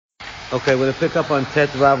Okay, we're going to pick up on Tet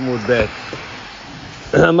Vav Mud Bet.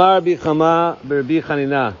 Amar Rabbi Chama Rabbi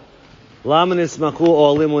Chanina. Lama nismachu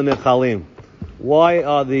olim u'nechalim. Why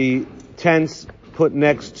are the tents put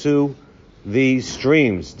next to the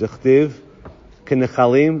streams? D'chtiv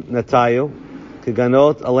k'nechalim natayu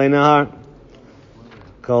k'ganot alei nahar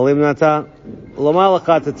k'olim nata. Lomar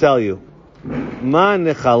lecha, to tell you. Ma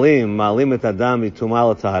nechalim malim et adam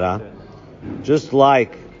mituma l'tahara. Just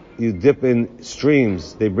like you dip in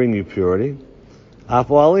streams, they bring you purity.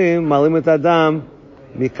 Afoalim malim et adam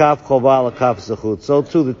mikaf chova l'kaf zechut. So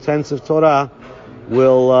too, the tents of Torah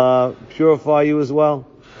will purify you as well.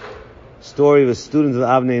 Story of a student of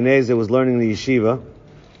Avnei Nezer was learning in the yeshiva.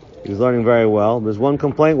 He was learning very well. But his one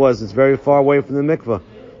complaint was it's very far away from the mikveh.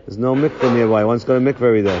 There's no mikveh nearby. He wants to go to mikveh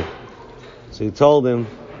every day. So he told him,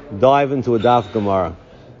 dive into a daf gemara.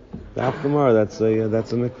 Daf gemara, that's a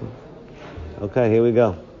mikveh. Okay, here we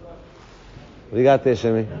go. What do you got there,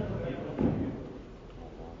 Shemi?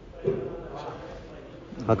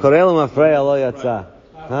 HaKorel mafrei lo yatsa.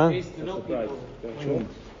 Huh?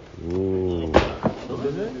 Ooh.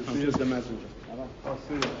 She is the messenger.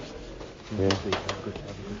 Yeah.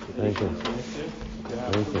 Thank you.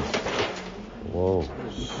 Thank you. Whoa.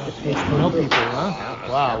 No people,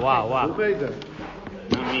 huh? Wow. Who paid that?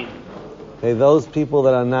 Not me. Hey, those people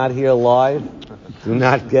that are not here live do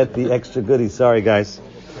not get the extra goodies. Sorry, guys.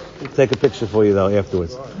 We'll take a picture for you, though,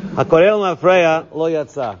 afterwards. HaKorel mafreya lo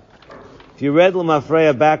yatsa. If you read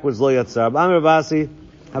L'mafreya backwards, lo yatsa. Amir Basi,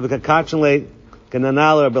 have a kakachanlate,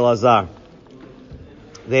 kananal or Belazar.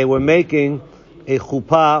 They were making a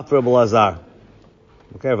chuppah for Belazar.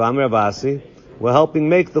 Okay, Amir Basi, we're helping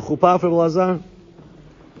make the chuppah for Belazar.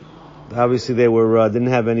 Obviously, they were didn't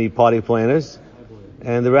have any party planners,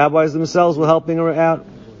 and the rabbis themselves were helping her out.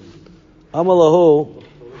 Amalahu,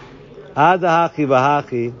 adahachi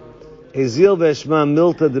vahachi, ezil veshma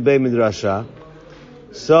milta debei midrasha.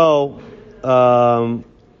 So,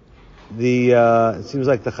 it seems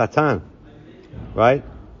like the Chatan, right?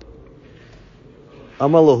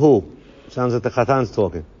 Amalahu. Sounds like the Chatan's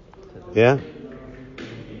talking. Yeah?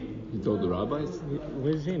 You told the rabbis?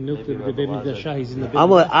 What is he? Milk the baby Dasha. He's in the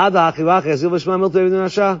Amalahu. Ada achivach yazil v'shma milta debei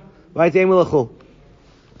midrasha. Right? Amalahu.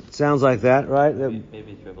 It sounds like that, right? Maybe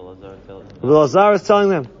it's Rebbe Lazar telling them. Rebbe Lazar is telling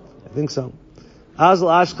them. I think so. Azal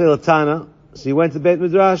ashkei latana. So he went to Beit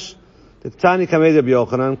Midrash. The Tani Kamei Rabbi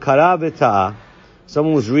Yochanan, Kara v'ta'a.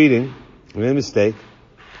 Someone was reading, he made a mistake.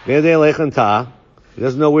 He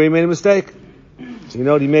doesn't know where he made a mistake. So you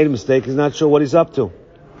know he made a mistake, he's not sure what he's up to.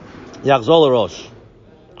 Yachzol Rosh.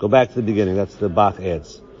 Go back to the beginning, that's the Bach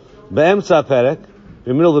adds. Be'emtza perek, in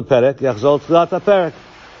the middle of the perek, Yachzol Tzilat HaPerek.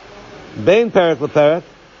 Bein perek leperek,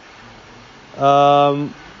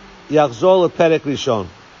 Yachzol leperek Rishon.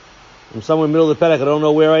 I'm somewhere in the middle of the perek, I don't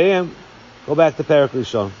know where I am. Go back to perek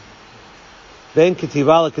Rishon. Bein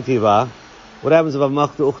ketiva leketiva. What happens if I'm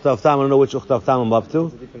machtu uchtav tam? I don't know which uchtav tam I'm up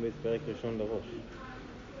to.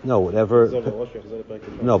 No, whatever.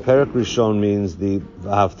 No, perek rishon means the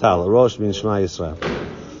haftal. Rosh means Shema Yisrael.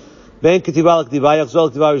 Bein ketiva leketiva yachzol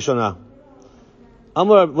ketiva rishona.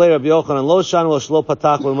 Amar later Rabbi Yochanan lo shan lo shlo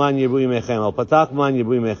patach l'man yirbu yimechem al patach l'man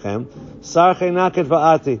yirbu yimechem sarchei naket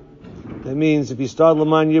va'ati. That means if you start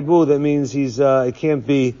l'man yirbu, that means it can't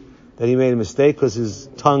be that he made a mistake because his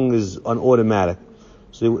tongue is on automatic.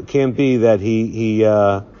 So it can't be that he's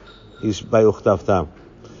by uchtav tam.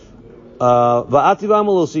 Va'ati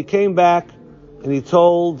v'amalu. So he came back and he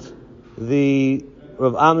told the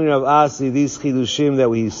Rav Amni Rav Asi these chidushim that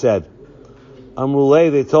he said. Amrulei,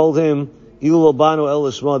 they told him, Ilu lobanu el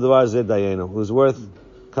l'shmo davar zeh dayenu. It was worth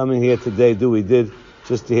coming here today. We did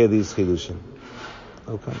just to hear these chidushim.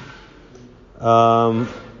 Okay.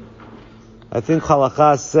 I think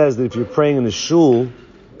halakha says that if you're praying in a shul,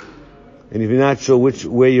 and if you're not sure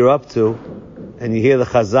where you're up to, and you hear the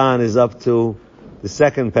chazan is up to the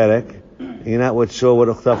second perek, and you're not sure what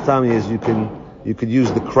uchtav tam is, you could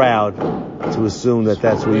use the crowd to assume that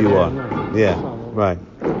that's where you are. Yeah, right.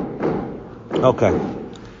 Okay.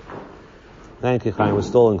 Thank you, Chaim. We're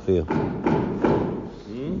stalling for you.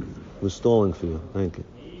 We're stalling for you. Thank you.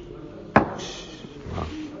 Wow.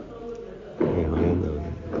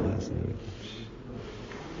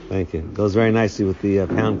 Thank you. Goes very nicely with the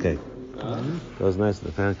pound cake. Goes nice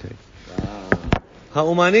with the pound cake.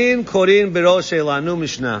 Ha'umanim korin berosh elanu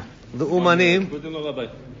mishnah. The umanim.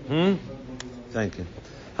 Thank you.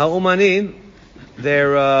 Ha'umanim,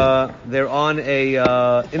 they're on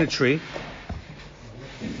in a tree.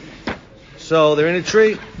 So they're in a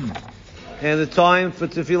tree, and the time for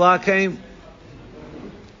tefillah came.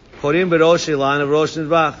 Korim berosh elan of rosh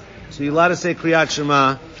nidbach. So you're allowed to say kriyat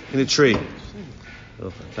shema in a tree.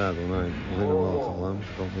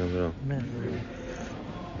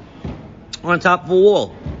 On top of a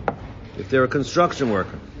wall, if they're a construction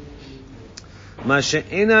worker.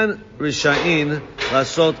 Masha'enan risha'in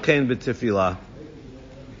lasot ken b'tefillah.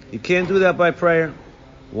 You can't do that by prayer.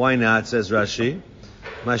 Why not? Says Rashi.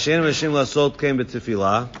 Masha'enan risha'in lasot ken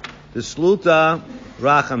b'tefillah. The sluta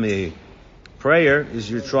rachami. Prayer is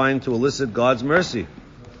you're trying to elicit God's mercy.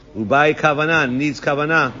 Ubai kavanah needs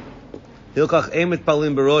kavanah. Hilkach emet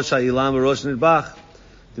palim barosh ha'ilam barosh nidbach.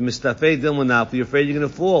 The mistafei dilmanaf. You're afraid you're going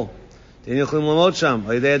to fall. Then you'll chlim lamot sham.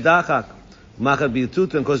 Ayidei adachak. Machad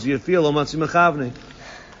b'yituta because you feel lo matzi mechavne.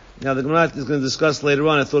 Now the Gemara is going to discuss later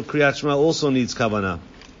on. I thought Kriyat Shema also needs kavanah.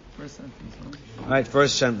 First sentence, huh? All right,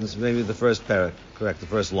 first sentence, maybe the first parak. Correct, the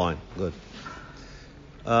first line. Good.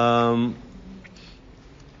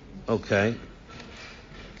 Okay.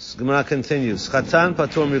 So Gemara continues. Chatan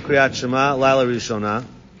patur mikriyat Shema laila rishona.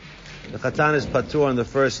 The Chatan is patur on the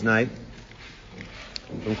first night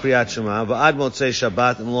from Kriyat Shema. Va'ad motzei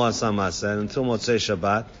Shabbat and lo asam aseh. Until motzei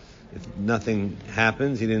Shabbat, if nothing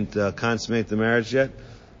happened, he didn't consummate the marriage yet.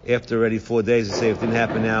 After already 4 days, he say if it didn't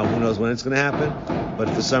happen now, who knows when it's going to happen? But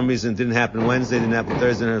for some reason, it didn't happen Wednesday, didn't happen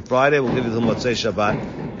Thursday, and Friday. We'll give you the motzei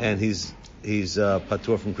Shabbat, and he's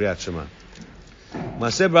patur from Kriyat Shema.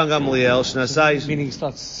 Maseh Bar Gamliel Shnasai. Meaning he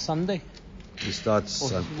starts Sunday? He starts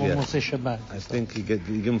Or yeah. Motzei Shabbat? I think you give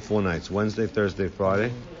him 4 nights: Wednesday, Thursday,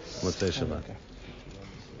 Friday, Motzei Shabbat. Okay.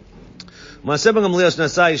 Maseh Bar Gamliel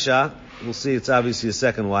Shnasai Isha. We'll see. It's obviously his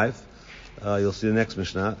second wife. You'll see the next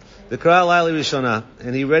Mishnah. The Kriyat Laila Rishona,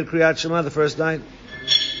 and he read Kriyat Shema the first night.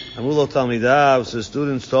 Amulo Talmidav. So the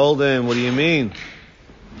students told him, "What do you mean?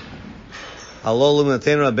 Halol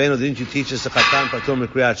L'Mnatein Rabbeinu, didn't you teach us a Chatan Patur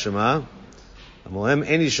Mikriyat Shema?" Amolem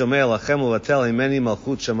Eni Shomei Lachem Uvatel Imeni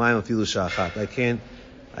Malchut Shamayim Afilu Shachat.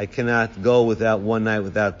 I cannot go without one night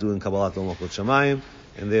without doing Kabbalat Ol Malchut Shamayim,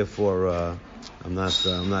 and therefore I'm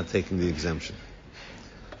not taking the exemption.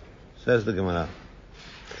 Says the Gemara.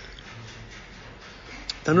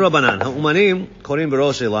 Tanu Rabbanan Ha'umanim Korim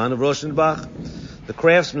B'Rosh Elan of Rosh Nidbach. The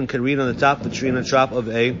craftsman can read on the top of the tree and on the top of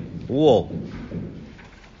a wall.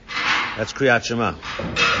 That's Kriyat Shema.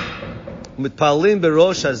 Mitpalim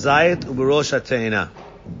B'Rosh HaZayit u'B'Rosh HaTe'ina.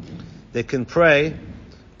 They can pray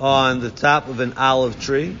on the top of an olive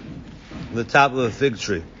tree, on the top of a fig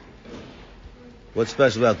tree. What's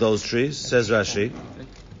special about those trees? Says Rashi.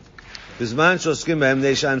 Bizman shoskim behem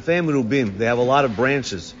neishanfeim rubim. They have a lot of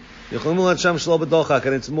branches. And it's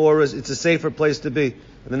a safer place to be.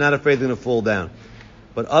 And they're not afraid they're going to fall down.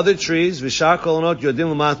 But other trees, v'shar kolonot yodim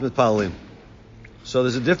l'mat mitpalim. So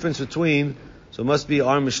there's a difference between, so it must be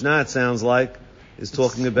our Mishnah, it sounds like, is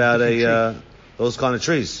talking about those kind of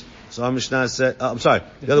trees. So our Mishnah said, I'm sorry,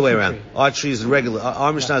 the other way around. Our trees are regular,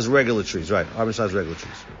 our Mishnah is regular trees, right. Our Mishnah is regular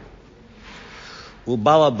trees.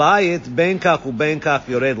 U'balabayit benkach u'benkach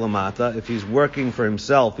yored lamata. If he's working for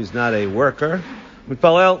himself, he's not a worker.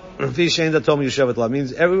 Mitpalel fi shein datom yushevet la.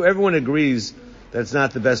 Means everyone agrees that it's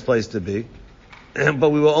not the best place to be.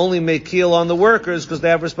 But we will only make keel on the workers because they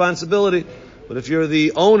have responsibility. But if you're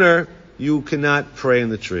the owner, you cannot pray in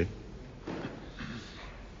the tree.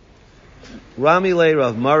 Rami Le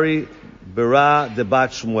Rav Mari Bera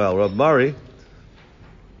Debat Shmuel. Rav Mari,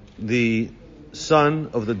 the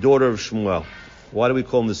son of the daughter of Shmuel. Why do we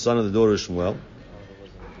call him the son of the daughter of Shmuel?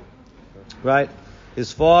 Right?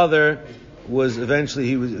 His father was eventually,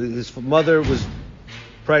 his mother was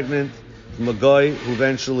pregnant from a guy who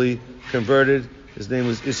eventually converted. His name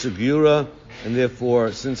was Isagura, and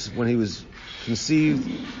therefore, since when he was conceived,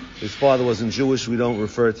 his father wasn't Jewish, we don't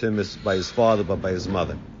refer to him as by his father, but by his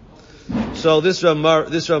mother. So this Rav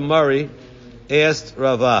Mari asked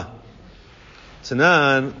Rava.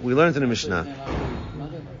 Tanan, we learned in the Mishnah.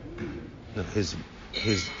 No, it's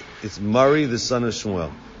Mari, the son of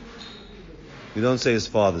Shmuel. You don't say his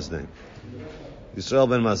father's name. Yisrael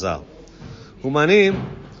ben Mazal. Humanim,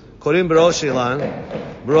 Korim B'Rosh Ilan,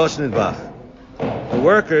 B'Rosh Nidbach. The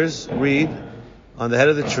workers read on the head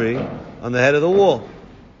of the tree, on the head of the wall.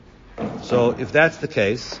 So if that's the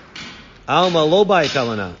case, Alma lo bai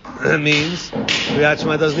kavanah means Kriyat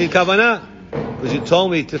Shema doesn't need kavanah. Because you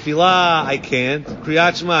told me tefillah I can't,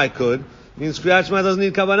 Kriyat Shema I could, means Kriyat Shema doesn't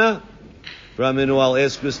need kavanah. Raminu al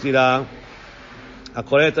es kristira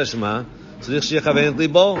akoret hashma tzrich shechaven et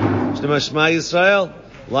libo shnema Shema Yisrael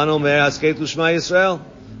lano mer haskeit u'Shema Yisrael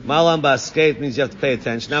malam baskeit means you have to pay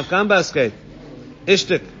attention. Afkan baskeit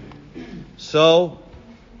ishtik. So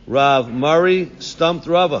Rav Mari stumped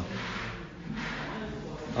Rava.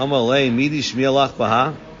 Amalei midi shmielach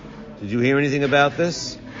baha. Did you hear anything about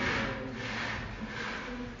this?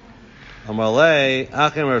 Amalei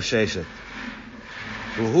achem Rav Sheshet.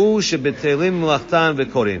 Uhu shebetelim melachtan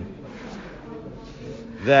v'korin.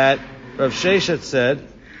 That Rav Sheshet said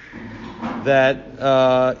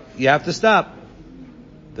that you have to stop.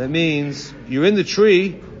 That means you're in the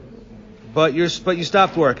tree, but you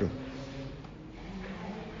stopped working.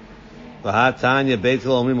 V'hatanya Beit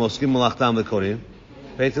Hillel omrim oskim melachtan v'korin.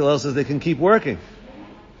 Beit Hillel says they can keep working.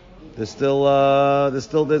 So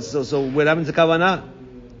what happened to kavanah?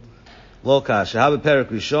 Lo kasha. Have a perek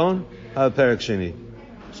rishon, have a perek sheni.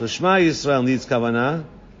 So Shema Yisrael needs kavanah.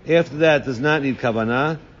 After that, does not need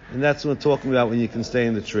kavanah, and that's what we're talking about when you can stay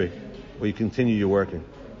in the tree, or you continue your working.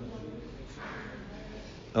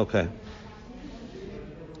 Okay.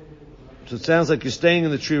 So it sounds like you're staying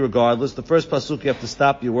in the tree regardless. The first pasuk you have to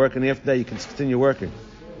stop your work, and after that you can continue working.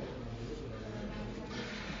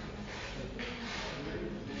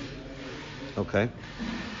 Okay.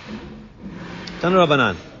 Tanu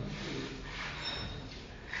Rabbanan.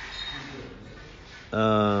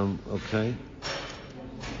 Okay.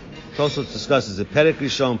 Tosfos discusses it. Perek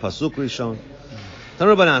Rishon, Pasuk Rishon.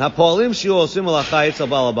 Tanu Rabbanan. Hapolim shiu osim malachayit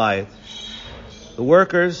zabal abayit. The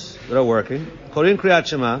workers that are working, Korin Kriyat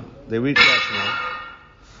Shema, they read Kriyat Shema.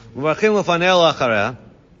 Muvachim lefanei achareh.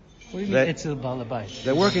 What do you mean it's a balabait?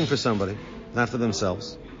 They're working for somebody, not for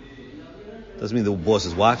themselves. Doesn't mean the boss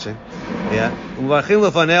is watching. Yeah. Muvachim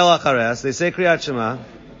lefanei achareh. They say Kriyat Shema.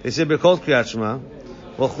 They say Birkot Kriyat Shema.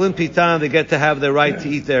 Vochlin pitan. They get to have their right to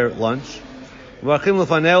eat their lunch. Muvachim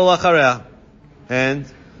lefanei achareh. And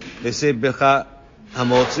they say Birkat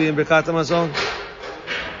Hamotzi and Birkat Hamazon.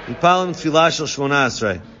 Yipalim tefillah shel Shmona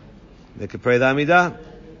Esrei. They could pray the Amidah.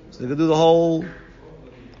 So they could do the whole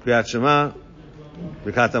Kriyat Shema,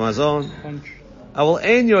 Birkat Hamazon. Avol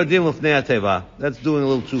ein yordim lefnei hateva. That's doing a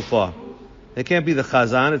little too far. They can't be the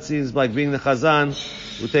Chazan. It seems like being the Chazan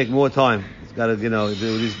would take more time. It's got to,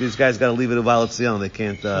 these guys got to leave it a Valatzion. They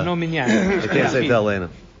can't. No minyan. They can't say Telena.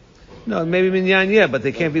 No, maybe minyan, yeah, but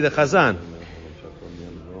they can't be the Chazan.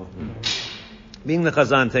 Being the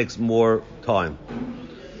Chazan takes more time.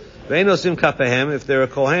 If they're a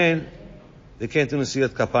Kohen, they can't do Nesiyat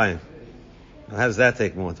Kapayim. How does that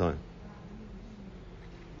take more time?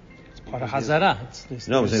 It's part of Hazara.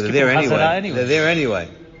 No, I'm saying they're there anyway. They're there anyway.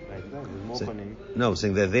 No, I'm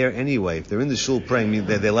saying they're there anyway. If they're in the shul praying,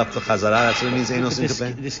 they left the Chazara. That's what it means. Eino Sim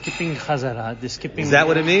Kapayim. They're skipping Hazara. They're skipping. Is that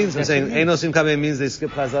what it means? I'm saying Eino Sim Kapayim means they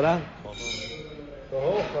skip Chazara.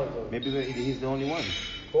 Maybe he's the only one.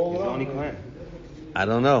 He's the only Kohen. I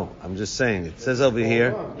don't know. I'm just saying. It says over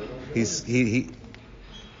here, he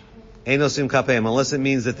Einosim Kapayim, unless it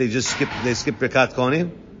means that they skip Birkat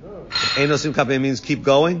Kohanim. Einosim Kapayim means keep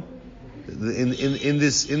going. In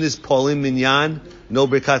this Polim Minyan, no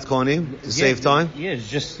Birkat Kohanim to save time. Yeah, it's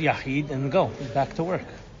just Yahid and go back to work.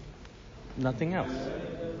 Nothing else.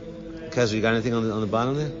 Kaz, you got anything on the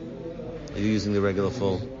bottom there? Are you using the regular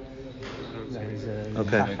full?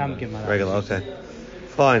 Okay. Regular. Okay.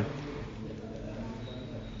 Fine.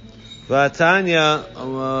 Vatanya,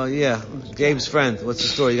 Gabe's friend. What's the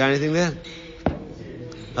story? You got anything there?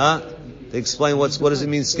 Huh? They explain what does it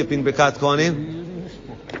mean skipping Birkat Kohanim?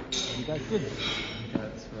 You got good.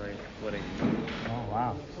 That's like what I Oh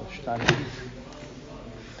wow.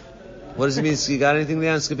 What does it mean? You got anything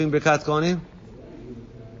there on skipping Birkat Kohanim?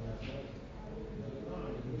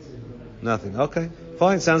 Nothing. Okay.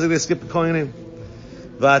 Fine. Sounds like they skip Kohanim.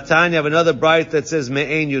 Vatanya, have another bright that says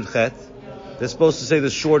Me'ein Yudchet. They're supposed to say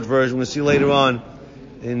the short version. We'll see later on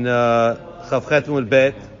in Chavchet Mud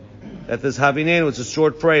Bet that there's Havinein, which is a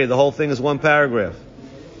short prayer. The whole thing is one paragraph.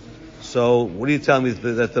 So what are you telling me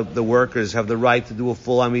that the workers have the right to do a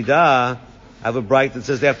full Amidah? I have a bright that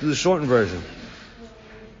says they have to do the shortened version.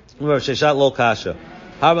 Sheshat lo kasha.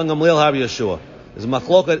 Harban Gamliel Har Yeshua. There's a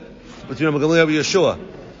machloket between Gamliel and Yeshua.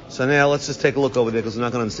 So now let's just take a look over there because we're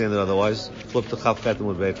not going to understand it otherwise. Flip to Chavchet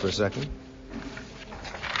Mud Bet for a second.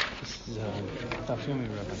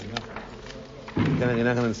 You're not going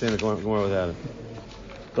to understand the Gemara without it.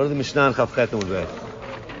 Go to the Mishnah and Chavchet and Mudbet.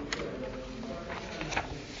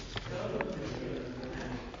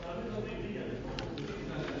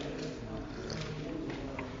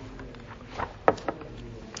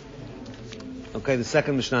 Okay, the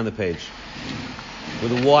second Mishnah on the page. Where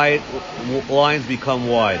the wide lines become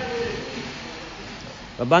wide.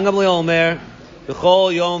 Rabban Gamliel Omer,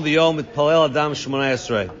 B'chol yom v'yom mitpalel adam shmoneh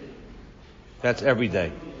esrei. That's every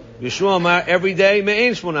day. Yeshua Amar, every day,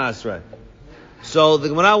 me'ein shmoneh esrei. So the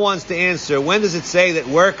Gemara wants to answer, when does it say that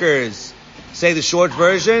workers say the short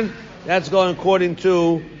version? That's going according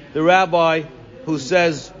to the rabbi who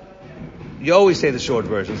says, you always say the short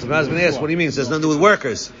version. So the Gemara's going to ask, what do you mean? It says nothing to do with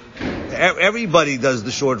workers. Everybody does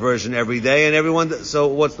the short version every day, and everyone so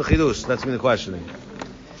what's the chidush? That's been the questioning.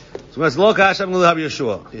 So when it's lo kasha, I'm going to have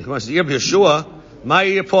Yeshua. When it's Yeshua, my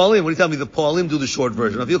Paulim. What do you tell me? The Paulim do the short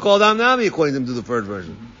version. If you call down Nami, according to them, do the third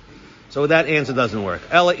version. So that answer doesn't work.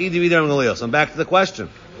 Ella idi vidar Gamaliel. So I'm back to the question.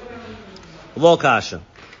 Lo kasha.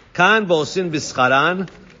 Kan bosin bischaran,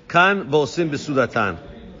 kan bosin bisudatan.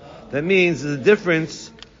 That means there's a difference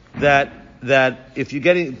that if you're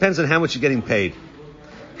getting, depends on how much you're getting paid.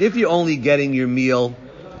 If you're only getting your meal,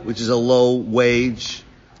 which is a low wage,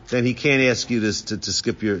 then he can't ask you to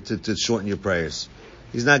skip to shorten your prayers.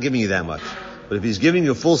 He's not giving you that much. But if he's giving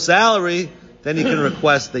you a full salary, then he can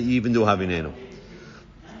request that you even do Havinenu.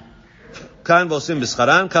 Kan bosim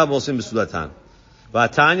b'scharan, kan bosim b'sudatan.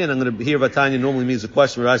 V'atanya, and I'm going to hear V'atanya normally means a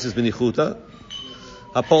question where Rashi says b'nichuta.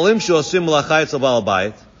 Hapolim she'osim malachai etzel ba'al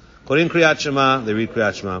bayit. Korin kriyat shema, they read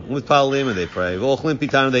kriyat shema. Mitpalim, and they pray. V'ochlim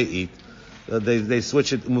pitan, they eat. They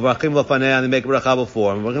switch it. Muvrachim lafanei, and they make bracha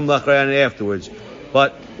before. Muvrachim lachrayan afterwards.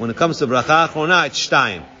 But when it comes to bracha achrona, it's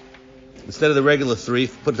shtayim. Instead of the regular 3,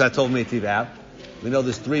 put that tov meitiv out. We know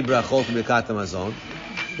there's 3 brachot in Birkat Hamazon.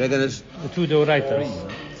 They're going to... The 2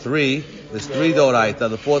 deoraitas. 3. There's 3 deoraita.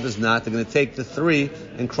 The 4th is not. They're going to take the 3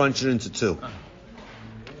 and crunch it into 2.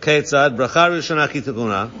 Ketzad, bracha rishona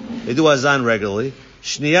kitukuna. They do azan regularly.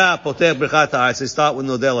 Shniya potech birkat ha'aretz. They start with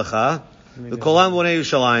nodeh lecha. The kolam bonei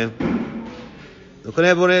Yerushalayim. The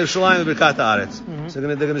kolam bonei Yerushalayim birkat ha'aretz. So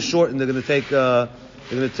they're going to shorten. They're going to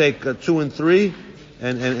take 2 and 3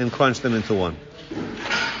 and crunch them into 1.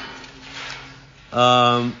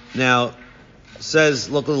 Now, says,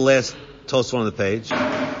 look at the last Tosfot on the page.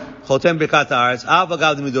 Chotem birkat ha'aretz,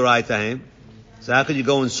 avagav d'midoraitahim. So how could you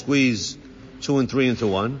go and squeeze 2 and 3 into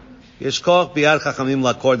 1? Yeshkoch biyad chachamim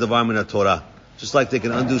lakor davar min haTorah. Just like they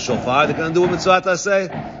can undo shofar, they can undo a mitzvah taseh.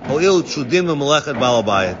 Ho'il tshudim v'melechet ba'al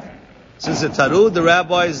bayit. Since it's tarud, the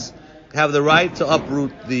rabbis have the right to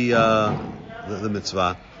uproot the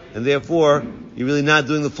mitzvah. And therefore, you're really not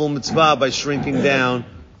doing the full mitzvah by shrinking down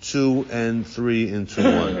 2 and 3 into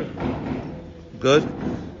 1. Good?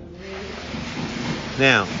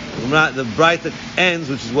 Now, the Braita ends,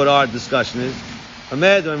 which is what our discussion is.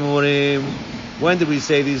 When did we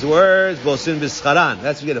say these words? Bosin b'scharan.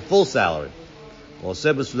 That's when you get a full salary. You're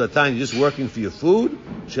just working for your food.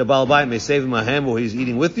 Shebal bayit may save him a hand while he's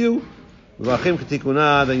eating with you.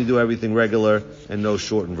 Then you do everything regular and no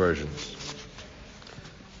shortened versions.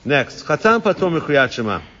 Next, Chatan Patur Mikriyat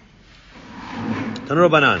Shema. Tanur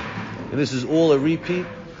Banan. And this is all a repeat.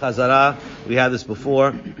 Chazara. We had this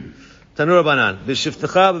before. Tanur Banan.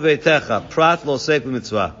 B'shiftecha b'veitecha. Prat lo osek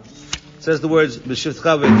b'mitzvah. It says the words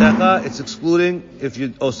b'shiftecha b'veitecha. It's excluding if you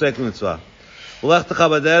osek b'mitzvah. Ulechtecha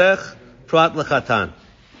b'derech. Prat l'chatan.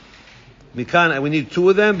 Mikan, we need 2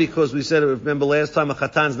 of them because we said, remember last time, a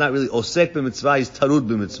chatan is not really osek b'mitzvah, he's tarud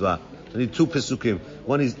b'mitzvah. We need 2 pesukim.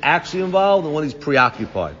 One he's actually involved and one he's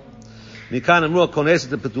preoccupied. Mikan amru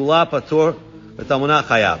koneset betula patur betamuna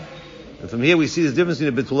chayav. And from here we see the difference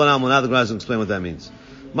between a betula and almonah. The Gemara will explain what that means.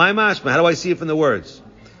 My mashma, how do I see it from the words?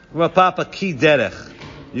 Papa ki derech.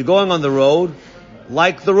 You're going on the road,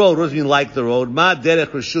 like the road. What does it mean like the road? Ma derech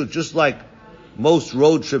reshut. Just like most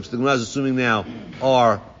road trips, the Gemara is assuming now,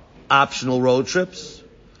 are optional road trips.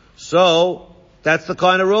 So, that's the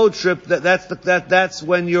kind of road trip that's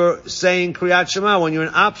when you're saying Kriyat Shema, when you're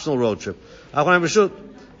an optional road trip.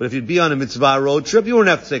 But if you'd be on a mitzvah road trip, you wouldn't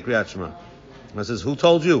have to say Kriyat Shema. And it says, who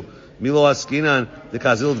told you? Milo Askinan, the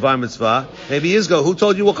Kazil Dvar Mitzvah. Maybe Yizgo, who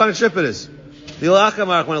told you what kind of trip it is?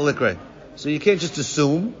 So you can't just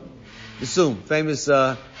assume. Famous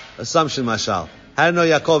assumption, mashal. How do you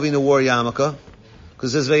know Yaakov Avinu wore a yarmulke?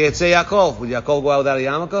 Because it says Vayetze Yaakov. Would Yaakov go out without a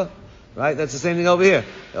yarmulke? Right? That's the same thing over here.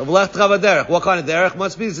 What kind of derech?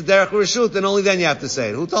 Must be it's a derech reshut, and only then you have to say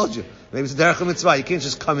it. Who told you? Maybe it's a derech mitzvah. You can't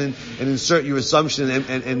just come in and insert your assumption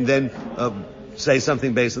and then say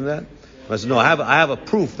something based on that. I said, no, I have a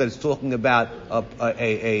proof that it's talking about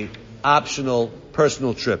a optional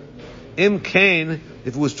personal trip. Im kain,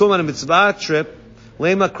 if it was talking about a mitzvah trip,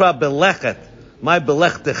 lema kra belechet, my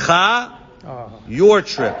belechtecha, your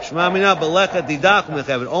trip. Shema mina belechet didach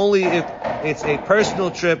mechavet. Only if it's a personal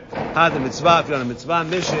trip, had the mitzvah, if you're on a mitzvah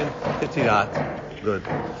mission, ketirat. Good.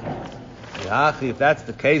 If that's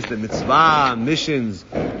the case, the mitzvah missions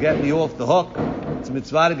get me off the hook. It's a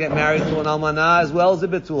mitzvah to get married to an almanah as well as a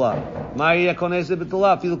betulah. Mariya kones a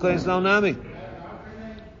betulah, filu kones no nami.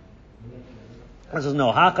 I says,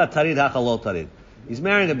 no, haka tarid, haka lo tarid. He's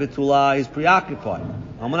marrying a betulah, he's preoccupied.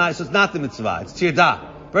 Almanah, so it's not the mitzvah, it's tirdah.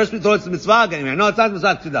 First we thought it's the mitzvah getting married. No, it's not the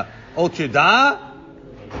mitzvah, it's tirdah. Oh, tirdah?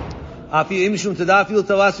 Afi imshum tirdah, filu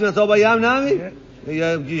tavasina toba yam nami?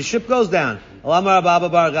 Your ship goes down. Alamar Abba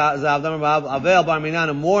Bar Zav, Avel Bar Minan,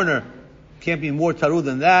 a mourner, can't be more taru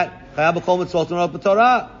than that.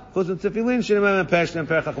 Chutz tefillin shenamem pershnem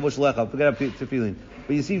percha chavush lecha. Forget about tefillin.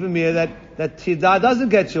 But you see from here that tirdah doesn't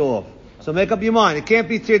get you off. So make up your mind. It can't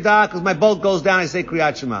be tirdah because my bolt goes down. I say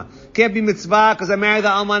kriyat shema. Can't be mitzvah because I marry the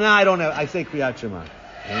almanah. I say kriyat shema.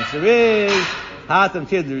 The answer is hatam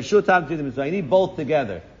tirdah rishut hatam tirdah mitzvah. You need both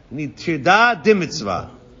together. You need tirdah di mitzvah.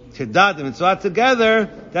 Tirdah di mitzvah together.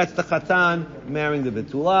 That's the chatan marrying the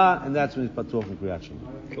betula, and that's when he's patur from kriyat shema.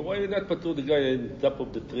 So why you not patur the guy on top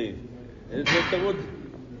of the tree? And it's not tarud.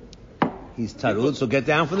 He's tarud, so get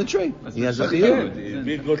down from the tree. He has a Big chiyuv.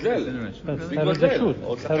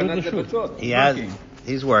 He has.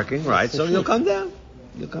 He's working, right? So you'll come down.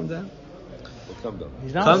 You'll come down. Come down.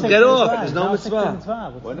 Come get off. There's no mitzvah.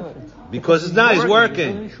 Why not? Because it's not. He's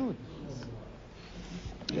working.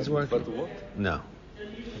 He's working. But what? No.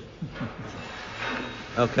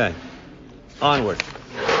 Okay. Onward.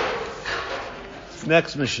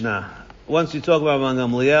 Next Mishnah. Once you talk about Rabban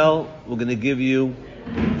Gamliel, we're going to give you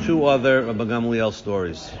two other Rabban Gamliel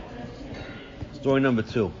stories. Story number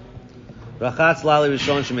 2. Rachatz Lali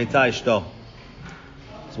Rishon Shemeita Ishto.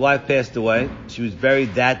 His wife passed away. She was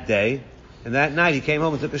buried that day. And that night he came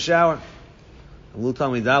home and took a shower.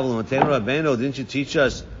 Didn't you teach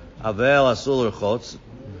us Avel Asul Rechotz?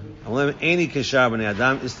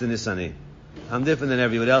 I'm different than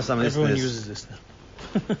everybody else. Everyone uses this now.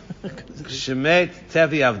 Shemet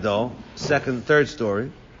Tevi Avdo, third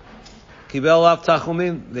story. Kibel Av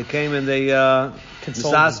Tachumim, they came and they,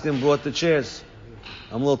 Misaskim brought the chairs.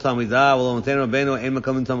 Amlo Tamida, Volontaino Beno,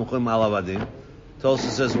 Emakamim Tamuchim Alavadim. Tosa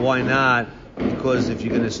says, why not? Because if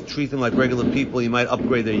you're going to treat them like regular people, you might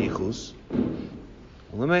upgrade their yichus.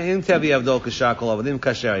 In Tevi Avdo Kashakol Avadim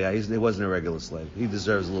Kasher, he wasn't a regular slave. He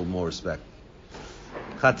deserves a little more respect.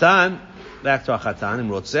 Chatan, back to our Chatan,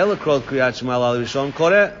 Imrotzel Krot Kriyat Shema Al Rishon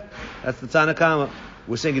Koreh. That's the Tanakama.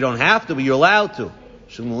 We're saying you don't have to, but you're allowed to.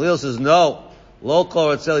 Shmuel says no. Lo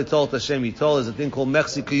Kol Rotzel Told Hashem. He told us a thing called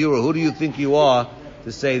Mechsi Kiyura. Who do you think you are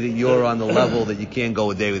to say that you're on the level that you can't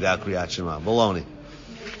go a day without Kriyat Shema? Baloney.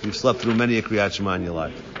 You've slept through many a Kriyat Shema in your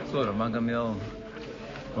life. So Rabban Gamliel,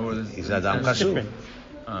 He's Adam Kashu.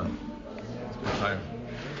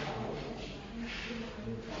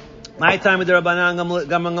 My time with the Rabbanan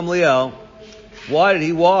Gamliel. Why did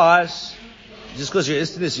he wash? Just because you're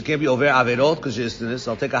istinus, you can't be over averot because you're istinus.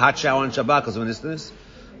 I'll take a hot shower on Shabbat because I'm an istinus.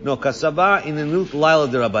 No, kasaba in the nut laila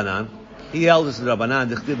de Rabbanan. He held this to the Rabbanan.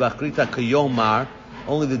 Dichtiv achrita kayomar.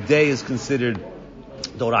 Only the day is considered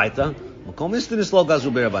doraita. Makom istinus lo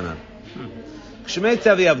gazu be Rabbanan. Kshmei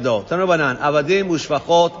tevi avdo. Tan Rabbanan. Avadim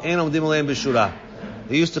ushvachot ein omdim aleim b'shura.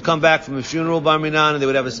 They used to come back from a funeral bar minan and they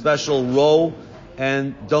would have a special row,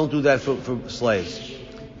 and don't do that for slaves.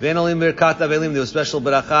 Ve'enolim birkat avelim. There was special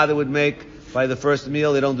beracha they would make by the first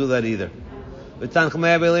meal. They don't do that either. V'tan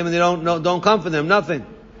chumei avelim, and they don't come for them. Nothing.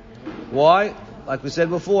 Why? Like we said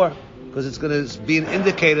before, because it's going to be an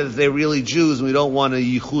indicator that they're really Jews, and we don't want a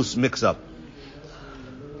yichus mix-up.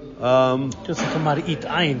 Just come out to eat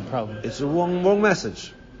ayin, probably. It's a wrong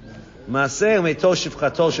message. Maaseh meito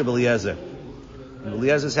shivchato shel Eliezer.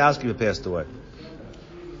 Eliezer's housekeeper passed away.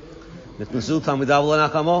 They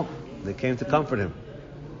came to comfort him.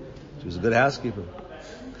 She was a good housekeeper.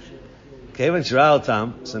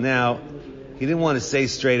 So now, he didn't want to say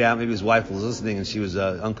straight out, maybe his wife was listening and she was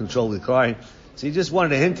uncontrollably crying. So he just wanted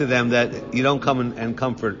to hint to them that you don't come and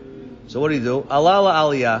comfort. So what did he do? Alala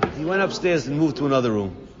aliyah. He went upstairs and moved to another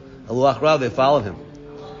room. Aluach they followed him.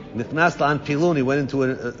 Nichnas la'an pilun. He went into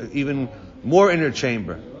an even more inner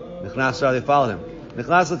chamber. Nichnas they followed him.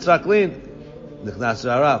 Nichnas l'traklin. Nichnas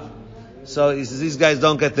Arav. So he says, these guys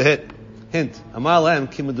don't get the hint. Amar lahem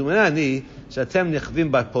kimaduminani shatem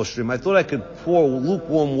nichvim b'poshrim. I thought I could pour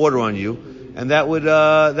lukewarm water on you, and that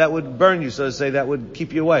would burn you, so to say, that would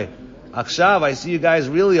keep you away. Akshav, I see you guys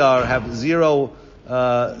really have zero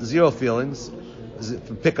feelings.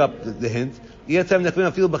 Pick up the hint. I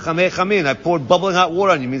poured bubbling hot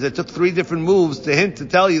water on you. Means I took 3 different moves to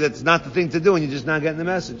tell you that's not the thing to do, and you're just not getting the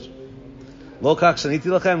message.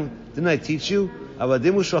 Didn't I teach you? They don't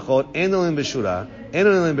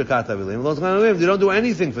do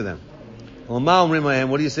anything for them.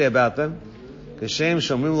 What do you say about them? What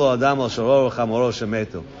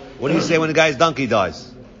do you say when a guy's donkey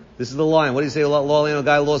dies? This is the line. What do you say? A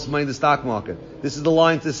guy lost money in the stock market. This is the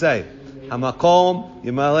line to say. Hamakom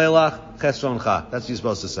yimalelach chesroncha. That's what you're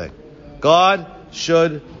supposed to say. God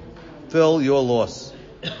should fill your loss.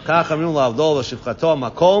 Hashem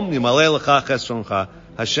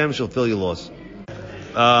shall fill your loss.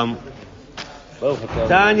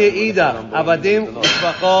 Tanya Ida Avadim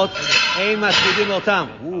Ushvachot Ein Maskidim Otam.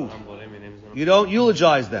 You don't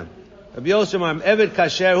eulogize them. Rabbi Yosef Eved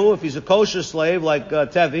Kasher, who if he's a kosher slave like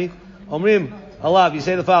Tevi, Omrim Allah, you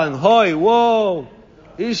say the following, Hoi, whoa,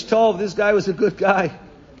 Ish Tov, this guy was a good guy.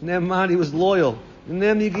 Ne'eman, he was loyal.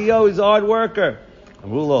 Nem Yigiyo, he's a hard worker.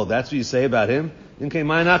 Amrulo, that's what you say about him? Okay,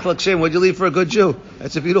 what'd you leave for a good Jew?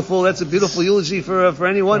 That's a beautiful eulogy for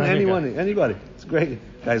anyone, anybody. It's great.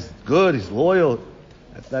 Guy's good, he's loyal.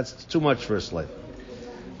 That's too much for a slave.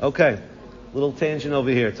 Okay, little tangent over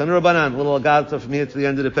here. Tanur Rabbanan, little Agadata from here to the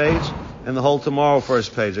end of the page, and the whole tomorrow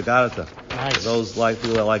first page, Agadata. Nice. Those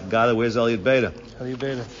people that like Agadata, where's Elliot Beta? Elliot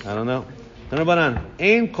Beta. I don't know. Tanur Rabbanan,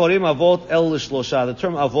 Ein korim avot el l'shlosha. The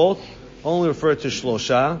term avot only referred to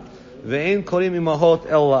shlosha. Ve'ein korim imahot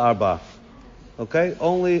el la'arba. Okay?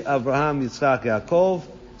 Only Abraham, Yitzchak, Yaakov,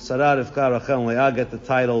 Sarah, Rivka, Rachel, and Leah get the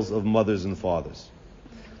titles of mothers and fathers.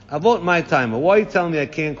 Avot my time. Why are you telling me I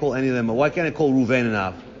can't call any of them? Why can't I call Ruvain and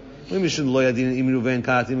Av? How can I say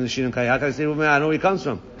Ruvain? I know where he comes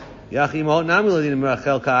from. How come you're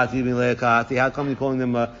calling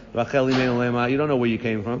them Rachel, Imen, and Lema? You don't know where you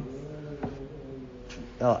came from.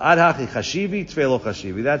 Adhachi chashivi, tvelo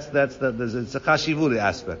chashivi. It's a chashivut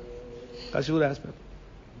aspect. Chashivut aspect.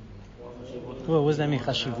 What does that mean,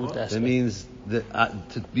 chashivut aspect? That means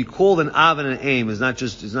that to be called an av and an aim is not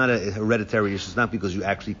a hereditary issue. It's not because you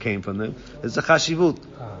actually came from them. It's a chashivut.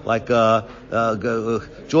 Like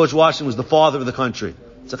George Washington was the father of the country.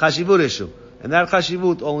 It's a chashivut issue, and that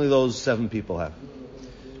chashivut only those 7 people have.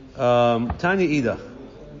 Tanya Idach,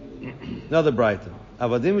 another Brighton.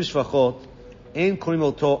 Avadim v'shvachot ein korim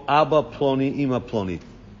oto Abba Ploni Ima Ploni.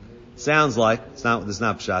 Sounds like it's not the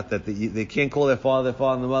snapshot that they can't call their father,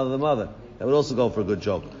 and the mother. That would also go for a good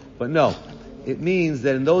joke. But no, it means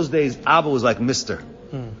that in those days, Abba was like Mr.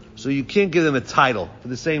 So you can't give them a title for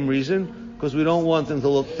the same reason, because we don't want them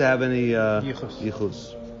to have any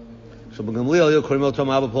yichus. So Gamliel korim oto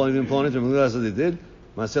Abba Ploni Ima Ploni. Gamliel said they did.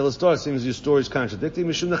 Marcel Star seems your story is contradicting.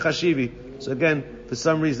 Mishum the chashivi. So again, for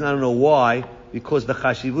some reason, I don't know why, because the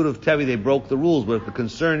chashivut of Tevi, they broke the rules. But if the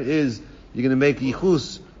concern is you're going to make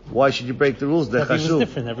yichus, why should you break the rules? Tevi was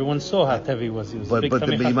different. Everyone saw how Tevi was. He was a big but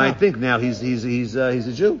you might think now he's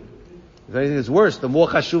a Jew. If anything is worse, the more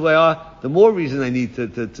chashuv I are, the more reason I need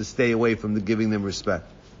to stay away from giving them respect.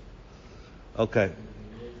 Okay.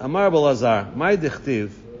 Amar Balazar, my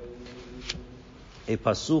dichtiv, a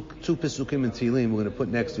pasuk, 2 pesukim in Tehillim, we're going to put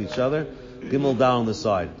next to each other. Gimel down on the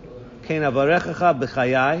side. Kein avarechacha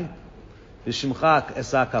b'chayai, v'shimchak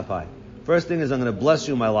esakapai. First thing is I'm going to bless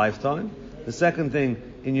you in my lifetime. The second thing,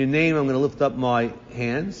 in your name I'm going to lift up my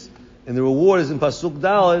hands. And the reward is in pasuk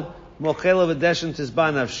daled, mochela v'deshen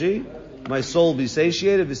tizba nafshi, my soul be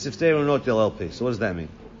satiated, v'siftei ronot yalelpi. So what does that mean?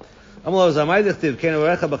 Amar Zamai dichtiv, kein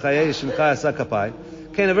avarecha b'chayai, v'shimchak esakapai.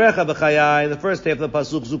 Kein avarecha b'chayai, the first half of the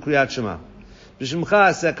pasuk, zu kriyat shema.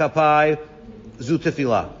 B'shimcha sekapai zu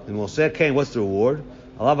tefillah. And we'll say, okay, what's the reward?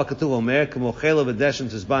 Allah v'katuv omer, k'mochela v'deshen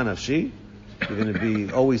tizba nafshi. You're going to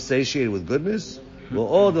be always satiated with goodness. You're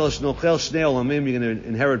going to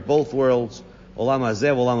inherit both worlds. Olam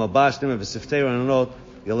hazeh, olam haba, shneim v'siftei renanot,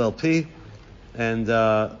 yalel pi. And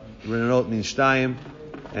renanot means shtayim.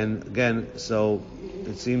 And again, so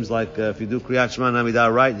it seems like if you do kriyat shema namidah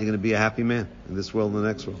right, you're going to be a happy man in this world and the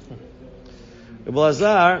next world.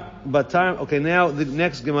 Okay, now the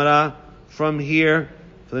next Gemara from here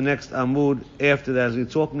for the next Amud after that, as we're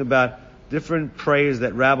talking about different prayers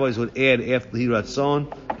that rabbis would add after the Hiratzon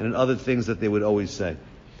and other things that they would always say.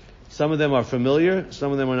 Some of them are familiar,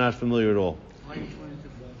 some of them are not familiar at all.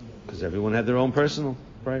 Because everyone had their own personal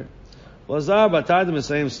prayer. When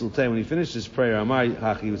he finished his prayer,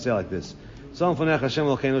 he would say like this: it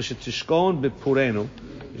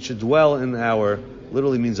should dwell in our,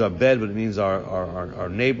 literally means our bed, but it means our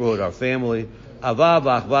neighborhood, our family.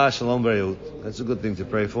 That's a good thing to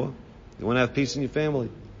pray for. You want to have peace in your family,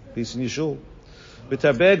 peace in your shul. We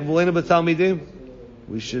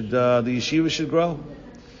should, the yeshiva should grow.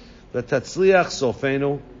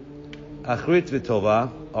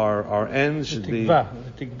 Our end should be right.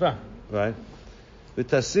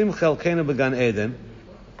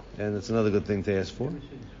 And that's another good thing to ask for.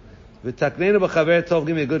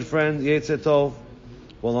 Give me a good friend, in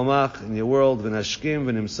your world,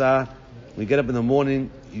 we get up in the morning,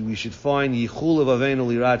 we should find yichul avavenu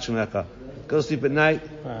lirat shemecha. Go to sleep at night,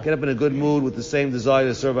 get up in a good mood with the same desire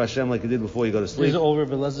to serve Hashem like you did before you go to sleep.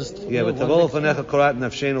 Yeah, but tavol fanecha korat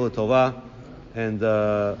nafshenu l'tova, and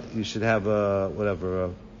you should have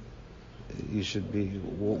you should be,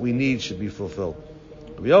 what we need should be fulfilled.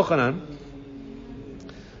 Rabbi Yochanan,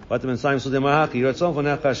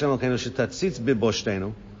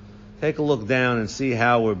 take a look down and see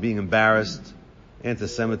how we're being embarrassed.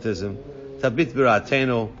 Anti-Semitism. Tabit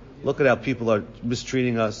biratenu. Look at how people are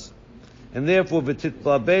mistreating us. And therefore,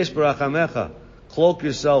 Cloak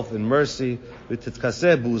yourself in mercy.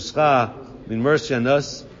 V'titkaseh b'uscha, min mercy on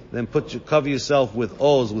us. Then cover yourself with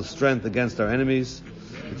oaths, with strength against our enemies.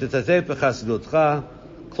 V'titateh b'chasidutcha,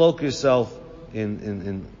 cloak yourself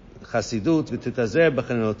in chasidut. V'titazer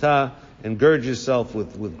b'chanotah, and gird yourself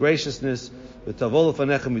with graciousness. V'tavol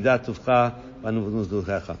ufanecha midat tuvcha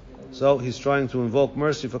v'nuzduchecha. So he's trying to invoke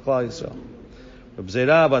mercy for Klal Yisrael. Reb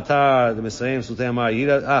Zera Batar, the Messiah, Sultei Amar,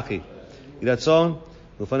 Achi, Yiratzon,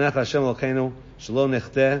 Ufanecha Hashem Elokeinu, Shelo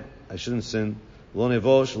Nechteh, I shouldn't sin, Lo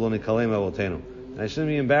Nevo, Shelo Nikalem Avotenu. And I shouldn't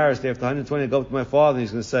be embarrassed after 120 I go up to my father and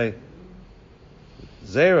he's going to say,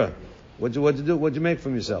 Zera, what'd you make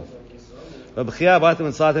from yourself? Reb Chia Batim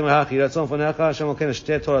and Salatim Achi, Yiratzon Ufanecha Hashem Elokeinu,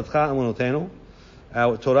 Shteh Toratcha Amunotenu.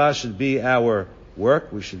 Our Torah should be our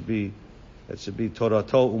work. That should be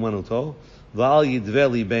Torato Umanuto. Val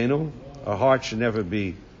Yidve Libenu. Our heart should never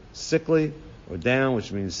be sickly or down,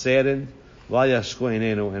 which means saddened. Val Yashku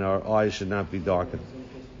Einenu, and our eyes should not be darkened.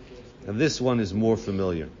 And this one is more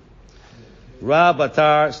familiar. Ra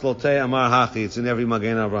Batar Slotei Amar Hachi. It's in every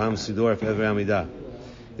Magen Avraham Sidor, every Amidah.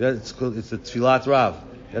 It's the Tfilat Rav.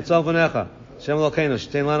 Yatzon V'necha. Shem Elokeinu,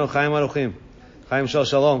 Shtein Lanu Chaim Aruchim. Chaim Shel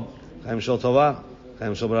Shalom. Chaim Shel Tova.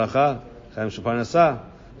 Chaim Shel Baracha. Chaim Shel Parnasah.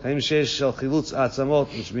 Chaim Sheish Shel Chilutz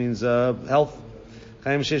Atzamot, which means health.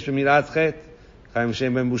 Chaim Sheish B'mirat Chet. Chaim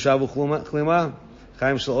Shein Ben Busha V'chlima.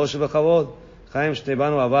 Chaim Shel Osher V'chavod. Chaim Shtei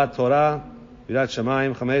Banu Avat Torah. Virat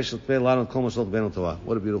Shamayim. Chamesh Shel Tpei Lanu Kol Mosot Benu Torah.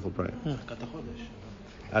 What a beautiful prayer.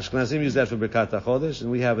 Ashkenazim use that for Birkat HaChodesh, and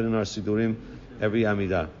we have it in our Sidurim every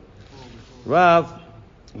Amidah. Rav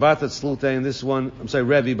Batat Slutein, this one,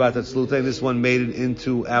 Rebbe Batat Slutein, this one made it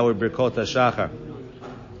into our Birkot HaShachar.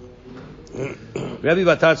 Rebbe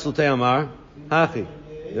Batat Slutei Amar, Hachi,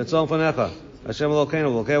 Yatzon Fanecha, Hashem Elokeinu,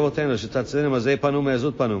 V'olkei Avotenu, Shetatzlinim Azei Panum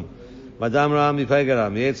Me'ezut Panum, Madam Ra Mipegera,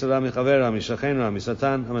 Mi'etzer Ra Michavera, Mishachen Ra,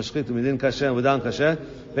 Misatan, Hamashchit, Midin Kasher, V'dan Kasher,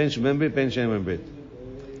 Ben Shemen Brit, Ben Shemen Brit.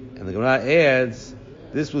 And the Gemara adds,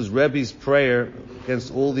 this was Rebbe's prayer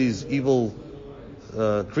against all these evil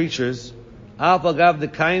creatures. Rebbe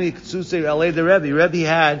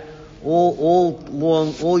had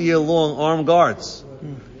all year long armed guards.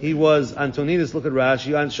 He was Antoninus. Look at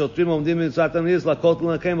Rashi. So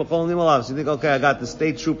you think, okay, I got the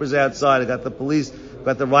state troopers outside, I got the police, I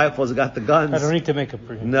got the rifles, I got the guns. I don't need to make a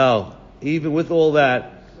prayer. No, even with all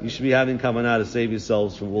that, you should be having kavanah to save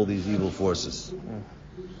yourselves from all these evil forces.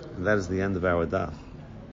 And that is the end of our daf.